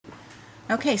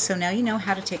Okay, so now you know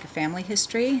how to take a family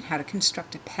history, how to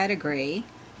construct a pedigree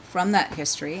from that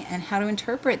history, and how to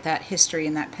interpret that history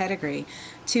and that pedigree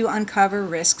to uncover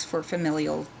risks for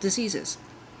familial diseases.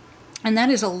 And that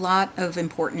is a lot of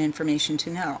important information to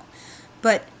know.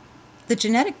 But the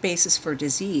genetic basis for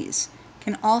disease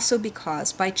can also be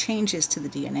caused by changes to the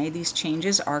DNA. These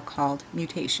changes are called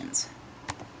mutations.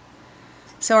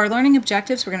 So our learning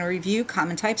objectives, we're going to review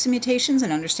common types of mutations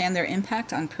and understand their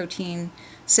impact on protein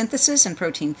synthesis and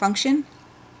protein function.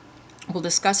 We'll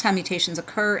discuss how mutations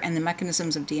occur and the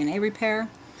mechanisms of DNA repair.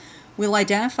 We'll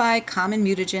identify common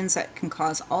mutagens that can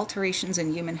cause alterations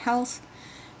in human health,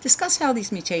 discuss how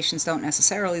these mutations don't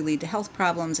necessarily lead to health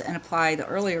problems, and apply the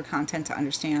earlier content to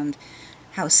understand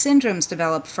how syndromes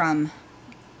develop from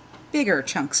bigger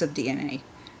chunks of DNA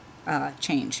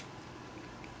change.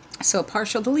 So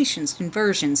partial deletions,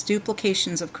 inversions,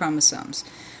 duplications of chromosomes.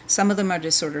 Some of them are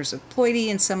disorders of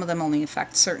ploidy and some of them only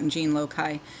affect certain gene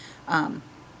loci,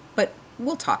 but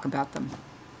we'll talk about them.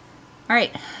 All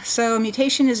right, so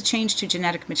mutation is a change to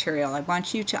genetic material. I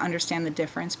want you to understand the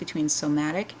difference between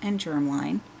somatic and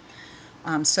germline.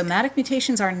 Somatic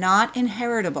mutations are not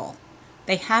inheritable.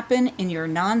 They happen in your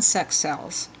non-sex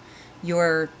cells,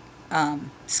 your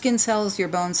skin cells, your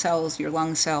bone cells, your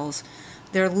lung cells.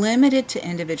 They're limited to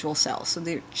individual cells, so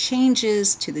they're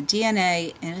changes to the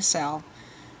DNA in a cell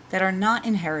that are not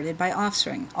inherited by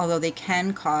offspring, although they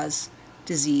can cause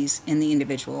disease in the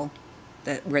individual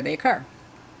where they occur.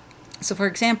 So for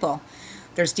example,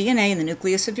 there's DNA in the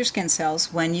nucleus of your skin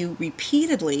cells. When you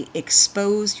repeatedly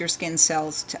expose your skin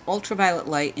cells to ultraviolet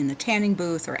light in the tanning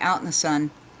booth or out in the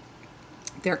sun,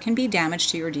 there can be damage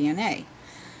to your DNA.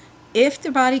 If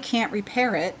the body can't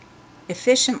repair it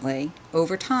efficiently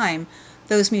over time,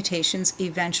 those mutations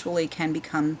eventually can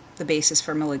become the basis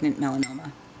for malignant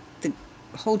melanoma. The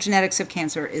whole genetics of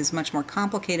cancer is much more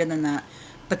complicated than that,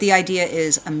 but the idea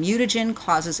is a mutagen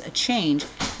causes a change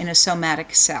in a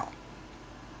somatic cell.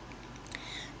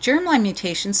 Germline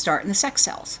mutations start in the sex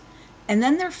cells, and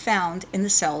then they're found in the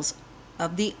cells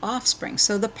of the offspring.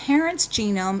 So the parent's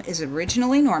genome is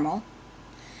originally normal,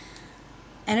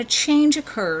 and a change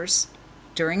occurs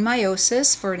during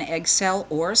meiosis for an egg cell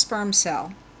or a sperm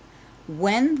cell.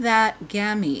 When that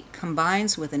gamete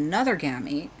combines with another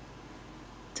gamete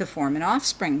to form an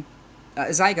offspring,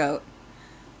 a zygote,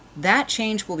 that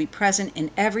change will be present in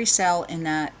every cell in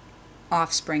that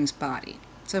offspring's body.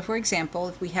 So for example,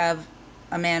 if we have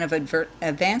a man of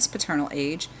advanced paternal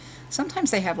age,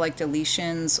 sometimes they have like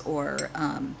deletions or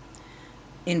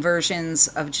inversions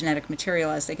of genetic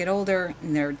material as they get older,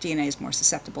 and their DNA is more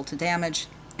susceptible to damage,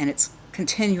 and it's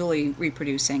continually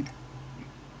reproducing.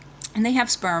 And they have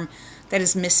sperm that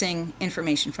is missing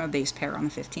information from a base pair on the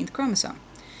 15th chromosome.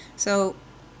 So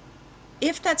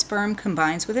if that sperm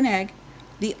combines with an egg,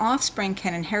 the offspring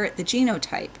can inherit the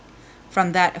genotype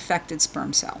from that affected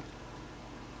sperm cell.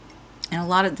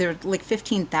 And there are like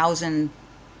 15,000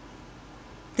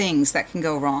 things that can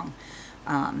go wrong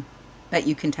that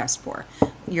you can test for.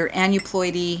 Your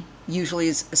aneuploidy usually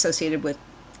is associated with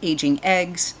aging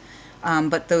eggs,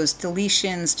 but those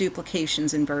deletions,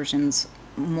 duplications, inversions,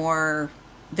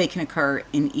 they can occur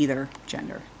in either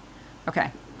gender.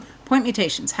 Okay, point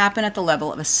mutations happen at the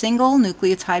level of a single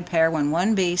nucleotide pair when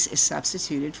one base is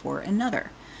substituted for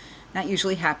another. That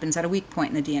usually happens at a weak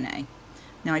point in the DNA.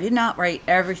 Now, I did not write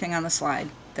everything on the slide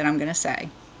that I'm going to say,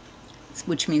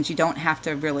 which means you don't have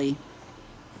to really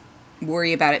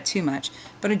worry about it too much,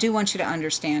 but I do want you to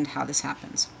understand how this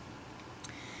happens.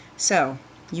 So,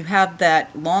 you have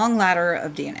that long ladder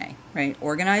of DNA, right,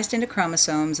 organized into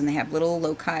chromosomes, and they have little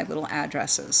loci, little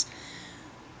addresses.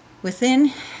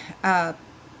 Within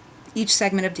each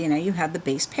segment of DNA, you have the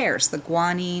base pairs, the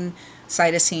guanine,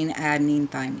 cytosine, adenine,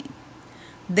 thymine.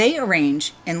 They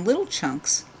arrange in little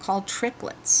chunks called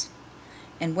triplets.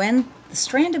 And when the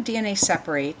strand of DNA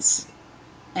separates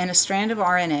and a strand of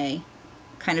RNA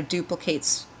kind of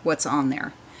duplicates what's on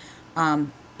there,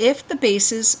 if the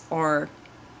bases are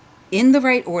in the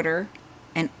right order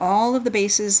and all of the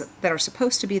bases that are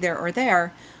supposed to be there are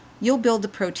there, you'll build the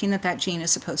protein that gene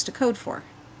is supposed to code for,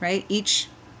 right? Each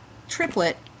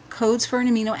triplet codes for an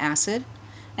amino acid,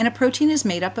 and a protein is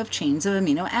made up of chains of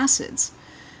amino acids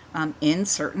in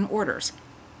certain orders.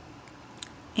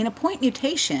 In a point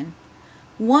mutation,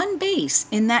 one base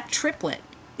in that triplet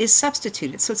is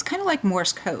substituted. So it's kind of like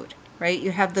Morse code, right?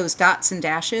 You have those dots and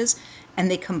dashes,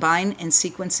 and they combine in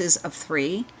sequences of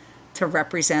 3 to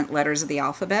represent letters of the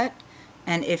alphabet.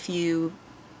 And if you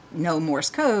know Morse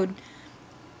code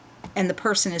and the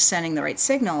person is sending the right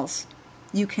signals,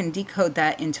 you can decode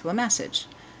that into a message.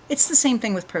 It's the same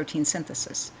thing with protein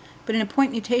synthesis. But in a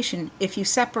point mutation, if you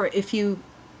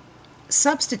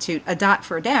substitute a dot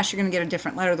for a dash, you're going to get a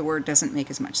different letter. The word doesn't make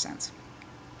as much sense.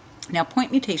 Now,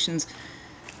 point mutations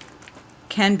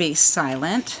can be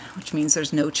silent, which means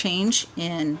there's no change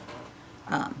in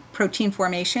protein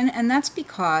formation, and that's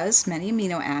because many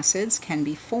amino acids can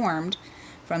be formed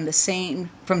from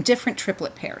different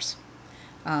triplet pairs.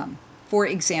 For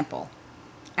example,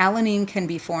 alanine can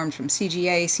be formed from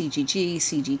CGA, CGG,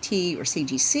 CGT, or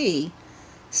CGC.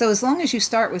 So as long as you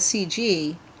start with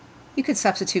CG, you could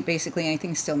substitute basically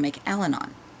anything, still make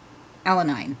alanine.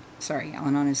 Alanine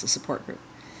is a support group.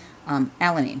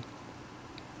 Alanine.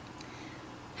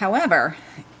 However,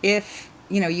 if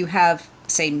you have,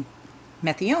 say,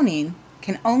 methionine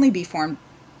can only be formed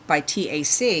by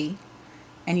TAC,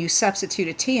 and you substitute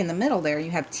a T in the middle there,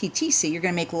 you have TTC, you're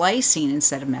going to make lysine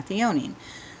instead of methionine.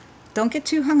 Don't get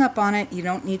too hung up on it. You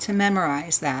don't need to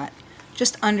memorize that.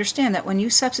 Just understand that when you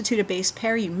substitute a base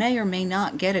pair, you may or may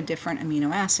not get a different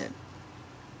amino acid.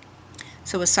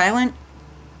 So a silent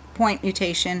point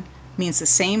mutation means the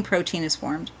same protein is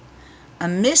formed. A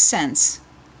missense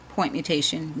point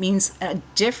mutation means a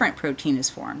different protein is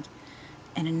formed.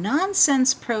 And a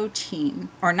nonsense protein,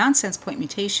 or nonsense point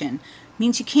mutation,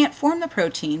 means you can't form the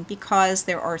protein because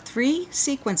there are 3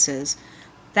 sequences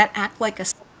that act like a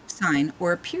sign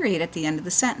or a period at the end of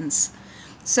the sentence.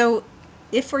 So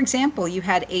if, for example, you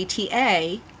had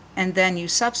ATA and then you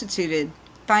substituted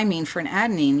thymine for an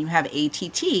adenine, you have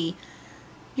ATT,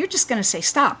 you're just going to say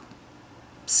stop.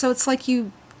 So it's like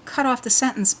you cut off the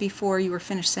sentence before you were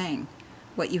finished saying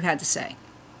what you had to say.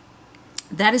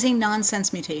 That is a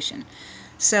nonsense mutation.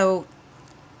 So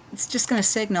it's just going to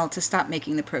signal to stop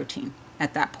making the protein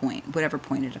at that point, whatever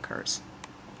point it occurs.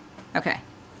 Okay.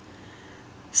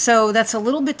 So that's a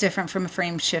little bit different from a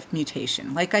frame shift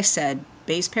mutation. Like I said,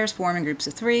 base pairs form in groups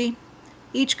of 3.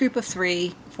 Each group of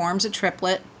 3 forms a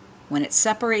triplet. When it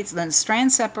separates, then the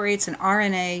strand separates and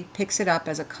RNA picks it up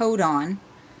as a codon,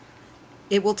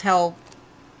 it will tell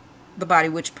the body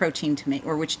which protein to make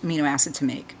or which amino acid to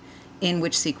make, in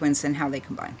which sequence and how they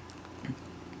combine.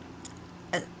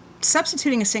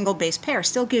 Substituting a single base pair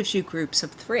still gives you groups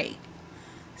of 3.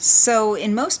 So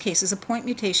in most cases, a point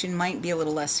mutation might be a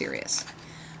little less serious,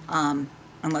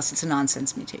 unless it's a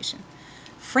nonsense mutation.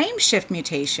 Frame shift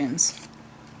mutations,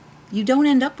 you don't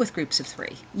end up with groups of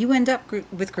 3. You end up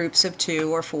with groups of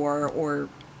 2 or 4 or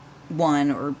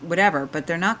 1 or whatever, but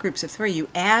they're not groups of 3. You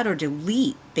add or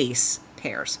delete base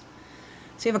pairs.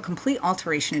 So you have a complete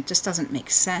alteration. It just doesn't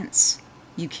make sense.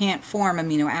 You can't form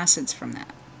amino acids from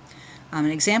that. An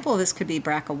example of this could be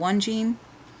BRCA1 gene.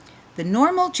 The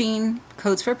normal gene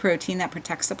codes for a protein that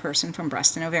protects the person from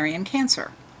breast and ovarian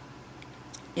cancer.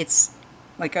 It's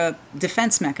like a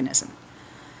defense mechanism.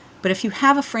 But if you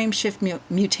have a frame shift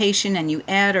mutation and you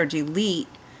add or delete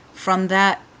from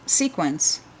that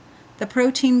sequence, the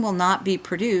protein will not be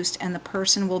produced and the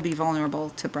person will be vulnerable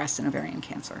to breast and ovarian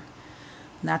cancer.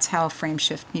 And that's how a frame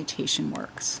shift mutation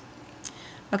works.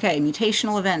 Okay,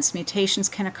 mutational events. Mutations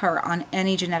can occur on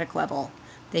any genetic level.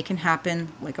 They can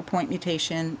happen like a point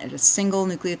mutation at a single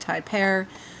nucleotide pair.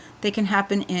 They can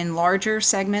happen in larger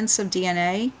segments of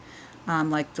DNA,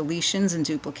 like deletions and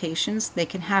duplications. They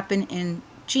can happen in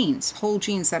genes, whole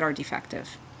genes that are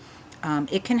defective.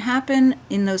 It can happen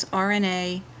in those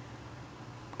RNA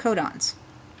codons,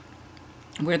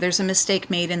 where there's a mistake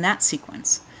made in that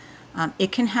sequence.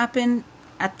 It can happen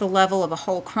at the level of a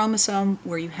whole chromosome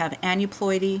where you have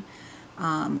aneuploidy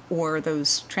or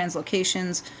those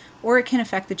translocations, or it can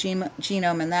affect the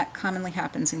genome, and that commonly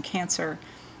happens in cancer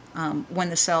when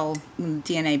the cell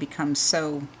DNA becomes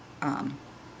so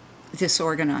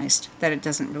disorganized that it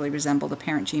doesn't really resemble the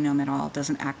parent genome at all. It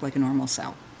doesn't act like a normal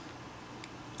cell.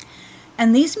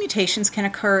 And these mutations can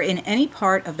occur in any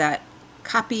part of that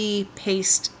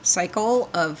copy-paste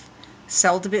cycle of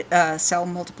cell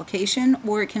multiplication,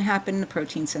 or it can happen in the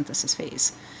protein synthesis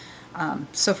phase.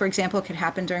 So for example, it could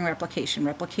happen during replication.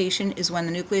 Replication is when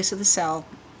the nucleus of the cell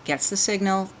gets the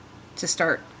signal to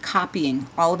start copying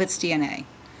all of its DNA.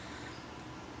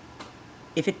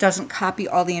 If it doesn't copy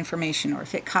all the information, or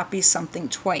if it copies something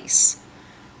twice,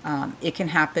 it can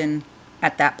happen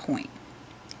at that point.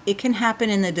 It can happen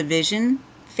in the division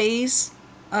phase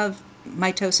of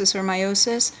mitosis or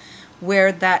meiosis,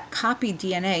 where that copied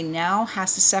DNA now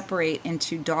has to separate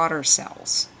into daughter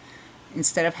cells.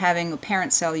 Instead of having a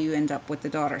parent cell, you end up with the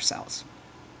daughter cells.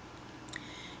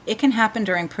 It can happen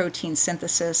during protein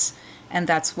synthesis, and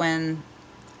that's when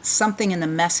something in the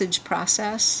message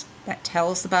process that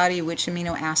tells the body which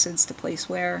amino acids to place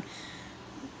where,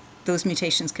 those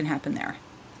mutations can happen there.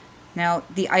 Now,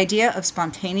 the idea of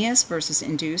spontaneous versus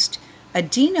induced, a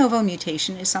de novo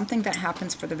mutation is something that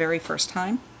happens for the very first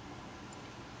time.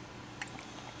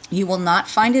 You will not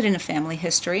find it in a family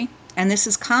history, and this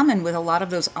is common with a lot of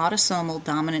those autosomal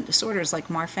dominant disorders like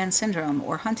Marfan syndrome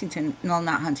or Huntington. Well,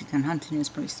 not Huntington. Huntington is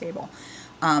pretty stable.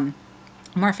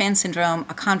 Marfan syndrome,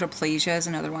 achondroplasia is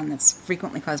another one that's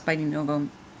frequently caused by de novo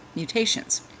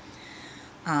mutations.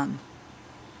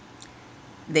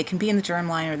 They can be in the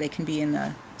germline, or they can be in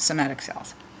the somatic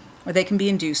cells, or they can be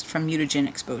induced from mutagen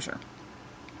exposure.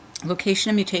 Location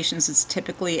of mutations is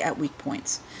typically at weak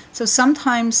points. So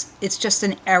sometimes it's just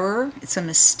an error, it's a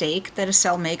mistake that a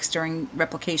cell makes during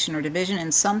replication or division,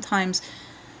 and sometimes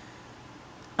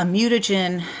a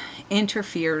mutagen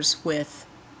interferes with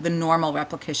the normal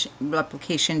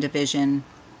replication division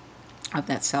of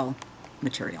that cell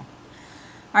material.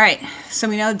 All right, so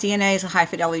we know DNA is a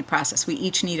high-fidelity process. We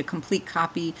each need a complete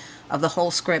copy of the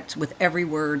whole script with every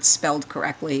word spelled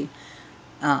correctly.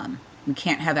 We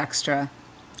can't have extra.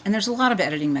 And there's a lot of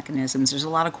editing mechanisms. There's a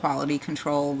lot of quality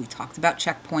control. We talked about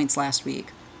checkpoints last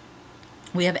week.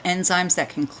 We have enzymes that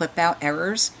can clip out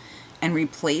errors and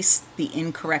replace the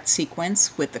incorrect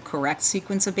sequence with the correct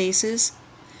sequence of bases.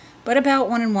 But about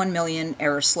 1 in 1 million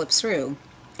errors slips through,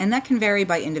 and that can vary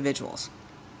by individuals.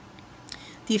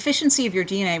 The efficiency of your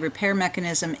DNA repair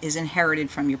mechanism is inherited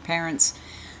from your parents.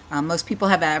 Most people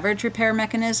have average repair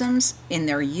mechanisms in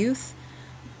their youth.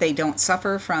 They don't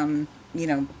suffer from,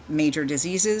 major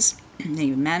diseases.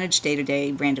 They manage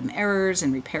day-to-day random errors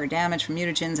and repair damage from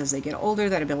mutagens. As they get older,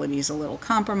 that ability is a little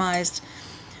compromised.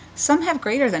 Some have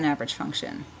greater than average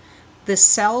function. The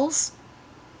cells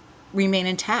remain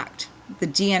intact. The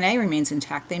DNA remains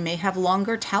intact. They may have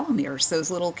longer telomeres,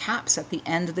 those little caps at the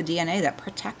end of the DNA that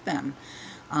protect them.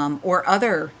 Or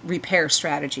other repair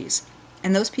strategies.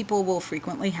 And those people will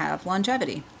frequently have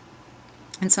longevity.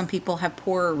 And some people have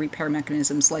poorer repair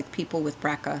mechanisms, like people with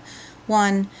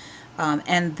BRCA1,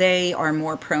 and they are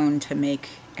more prone to make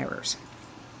errors.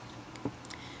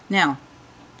 Now,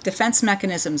 defense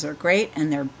mechanisms are great,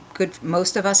 and they're good.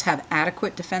 Most of us have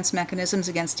adequate defense mechanisms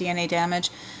against DNA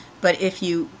damage, but if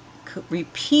you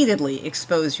repeatedly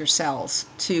expose your cells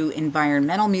to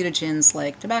environmental mutagens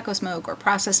like tobacco smoke or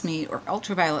processed meat or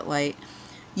ultraviolet light,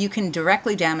 you can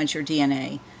directly damage your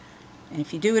DNA. And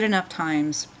if you do it enough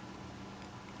times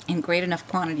in great enough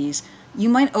quantities, you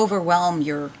might overwhelm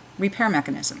your repair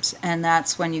mechanisms, and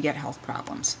that's when you get health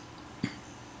problems.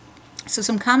 So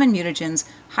some common mutagens: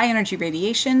 high energy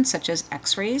radiation, such as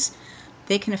X-rays.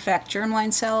 They can affect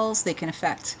germline cells, they can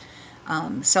affect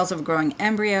cells of a growing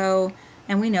embryo,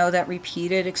 and we know that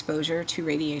repeated exposure to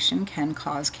radiation can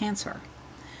cause cancer.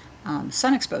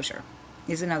 Sun exposure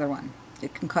is another one.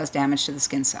 It can cause damage to the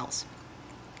skin cells.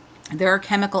 There are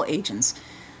chemical agents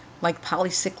like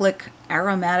polycyclic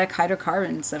aromatic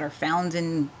hydrocarbons that are found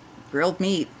in grilled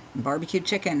meat, barbecued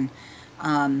chicken.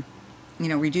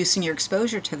 Reducing your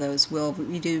exposure to those will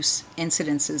reduce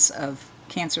incidences of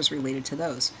cancers related to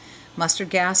those.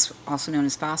 Mustard gas, also known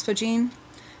as phosphogene,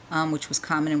 which was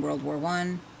common in World War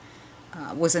I,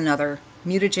 was another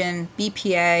mutagen.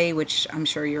 BPA, which I'm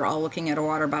sure you're all looking at a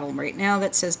water bottle right now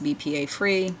that says BPA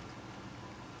free.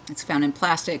 It's found in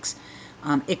plastics.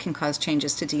 It can cause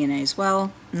changes to DNA as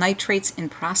well. Nitrates in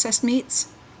processed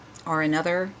meats are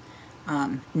another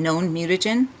known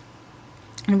mutagen.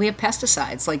 And we have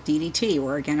pesticides like DDT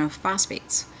or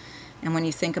organophosphates. And when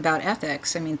you think about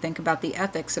ethics, think about the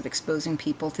ethics of exposing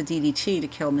people to DDT to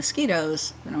kill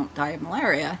mosquitoes that don't die of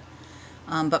malaria,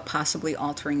 but possibly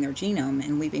altering their genome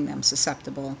and leaving them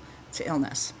susceptible to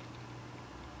illness.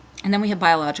 And then we have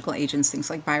biological agents,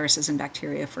 things like viruses and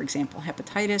bacteria. For example,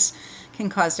 hepatitis can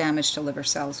cause damage to liver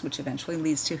cells, which eventually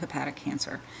leads to hepatic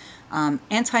cancer.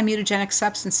 Anti-mutagenic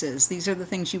substances, these are the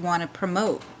things you want to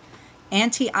promote.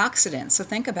 Antioxidants, so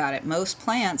think about it. Most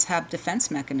plants have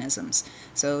defense mechanisms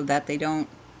so that they don't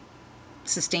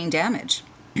sustain damage.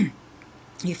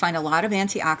 You find a lot of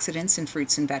antioxidants in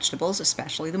fruits and vegetables,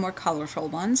 especially the more colorful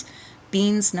ones.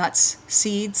 Beans, nuts,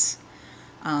 seeds,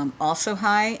 also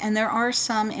high. And there are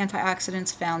some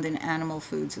antioxidants found in animal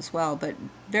foods as well, but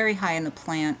very high in the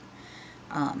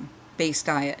plant-based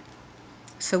diet.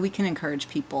 So we can encourage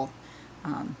people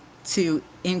to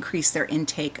increase their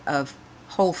intake of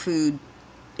whole food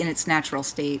in its natural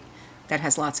state that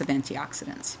has lots of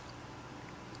antioxidants.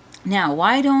 Now,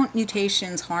 why don't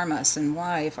mutations harm us, and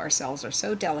why, if our cells are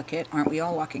so delicate, aren't we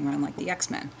all walking around like the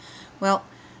X-Men? Well,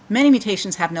 many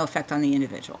mutations have no effect on the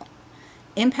individual.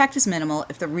 Impact is minimal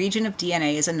if the region of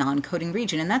DNA is a non-coding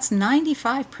region, and that's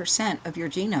 95% of your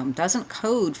genome doesn't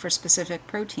code for specific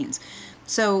proteins.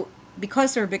 So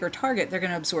because they're a bigger target, they're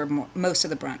going to absorb most of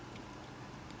the brunt.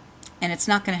 And it's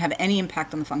not going to have any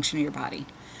impact on the function of your body.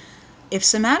 If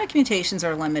somatic mutations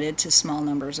are limited to small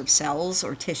numbers of cells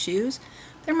or tissues,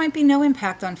 there might be no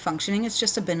impact on functioning. It's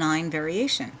just a benign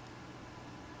variation.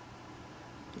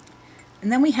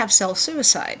 And then we have cell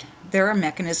suicide. There are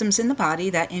mechanisms in the body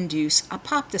that induce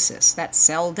apoptosis, that's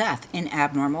cell death in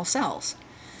abnormal cells.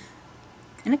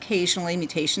 And occasionally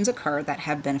mutations occur that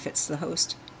have benefits to the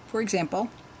host. For example,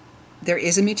 there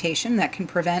is a mutation that can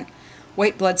prevent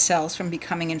white blood cells from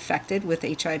becoming infected with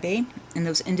HIV, and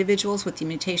those individuals with the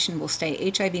mutation will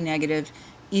stay HIV negative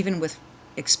even with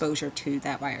exposure to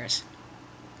that virus.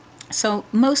 So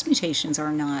most mutations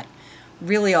are not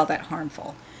really all that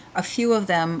harmful. A few of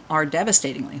them are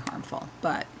devastatingly harmful,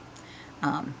 but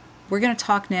we're going to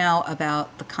talk now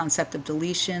about the concept of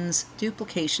deletions,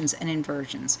 duplications, and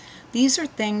inversions. These are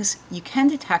things you can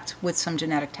detect with some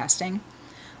genetic testing.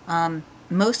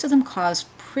 Most of them cause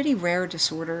pretty rare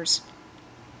disorders.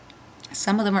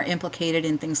 Some of them are implicated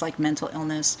in things like mental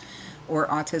illness or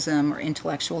autism or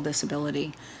intellectual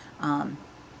disability.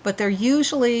 But they're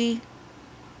usually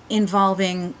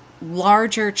involving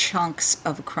larger chunks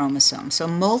of a chromosome. So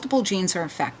multiple genes are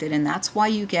affected, and that's why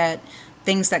you get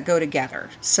things that go together.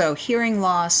 So hearing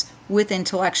loss with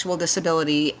intellectual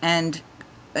disability and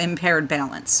impaired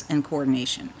balance and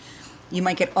coordination. You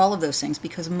might get all of those things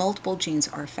because multiple genes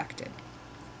are affected.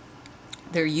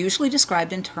 They're usually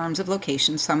described in terms of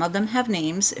location. Some of them have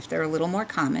names if they're a little more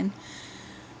common,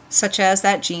 such as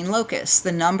that gene locus,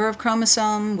 the number of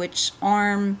chromosome, which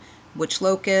arm, which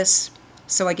locus.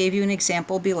 So I gave you an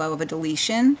example below of a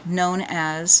deletion known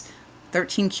as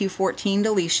 13q14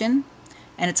 deletion,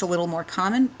 and it's a little more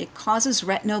common. It causes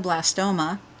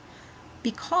retinoblastoma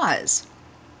because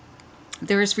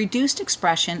there is reduced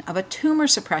expression of a tumor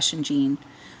suppression gene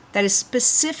that is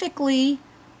specifically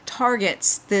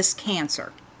targets this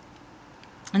cancer.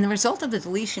 And the result of the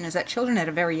deletion is that children at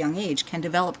a very young age can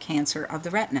develop cancer of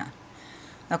the retina.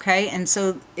 Okay, and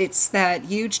so it's that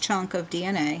huge chunk of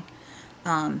DNA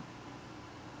and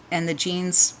the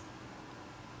genes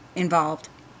involved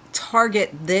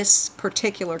target this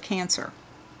particular cancer.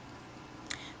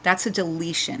 That's a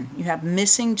deletion. You have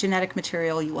missing genetic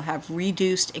material, you will have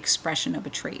reduced expression of a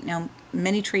trait. Now,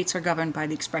 many traits are governed by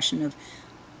the expression of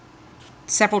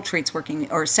several traits working,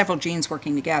 or several genes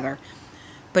working together,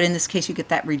 but in this case you get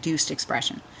that reduced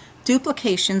expression.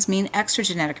 Duplications mean extra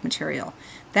genetic material.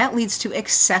 That leads to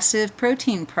excessive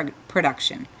protein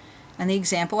production. And the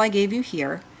example I gave you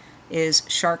here is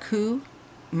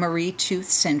Charcot-Marie Tooth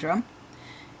syndrome,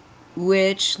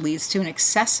 which leads to an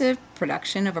excessive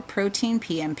production of a protein,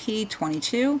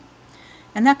 PMP22,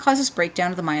 and that causes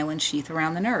breakdown of the myelin sheath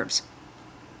around the nerves.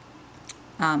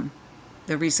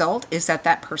 The result is that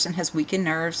that person has weakened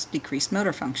nerves, decreased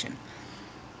motor function.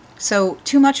 So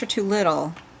too much or too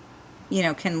little,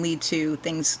 can lead to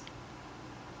things,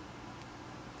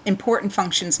 important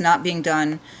functions not being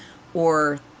done,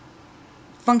 or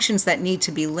functions that need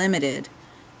to be limited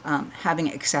having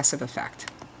excessive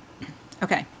effect.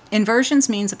 Okay. Inversions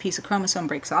means a piece of chromosome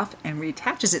breaks off and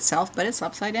reattaches itself, but it's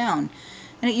upside down.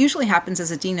 And it usually happens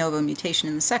as a de novo mutation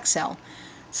in the sex cell.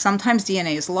 Sometimes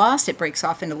DNA is lost, it breaks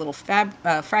off into little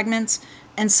fragments,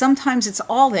 and sometimes it's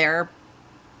all there,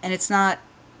 and it's not,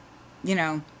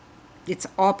 it's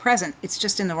all present, it's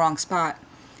just in the wrong spot.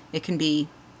 It can be,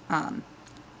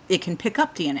 it can pick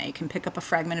up DNA, it can pick up a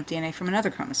fragment of DNA from another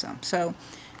chromosome. So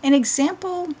an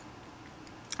example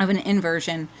of an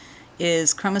inversion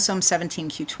is chromosome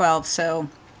 17q12. So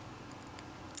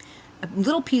a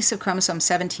little piece of chromosome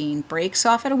 17 breaks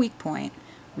off at a weak point,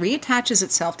 reattaches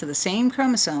itself to the same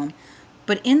chromosome,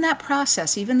 but in that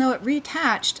process, even though it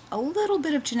reattached, a little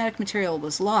bit of genetic material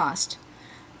was lost.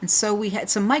 And so we had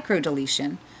some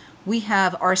microdeletion. We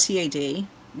have RCAD,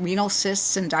 renal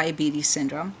cysts and diabetes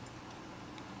syndrome.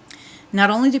 Not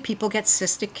only do people get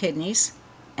cystic kidneys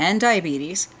and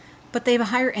diabetes, but they have a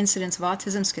higher incidence of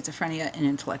autism, schizophrenia, and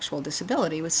intellectual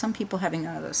disability, with some people having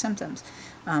none of those symptoms,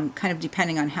 kind of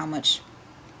depending on how much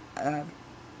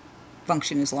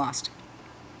function is lost.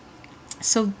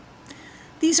 So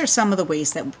these are some of the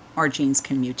ways that our genes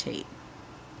can mutate.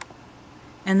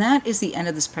 And that is the end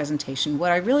of this presentation.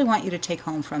 What I really want you to take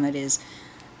home from it is,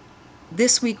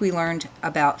 this week we learned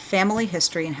about family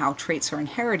history and how traits are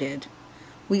inherited.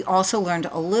 We also learned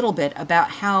a little bit about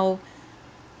how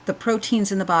the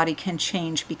proteins in the body can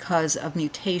change because of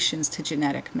mutations to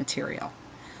genetic material.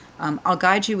 I'll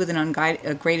guide you with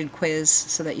a graded quiz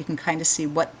so that you can kind of see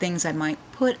what things I might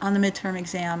put on the midterm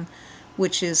exam,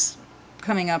 which is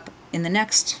coming up in the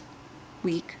next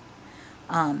week.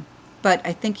 But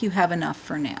I think you have enough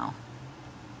for now.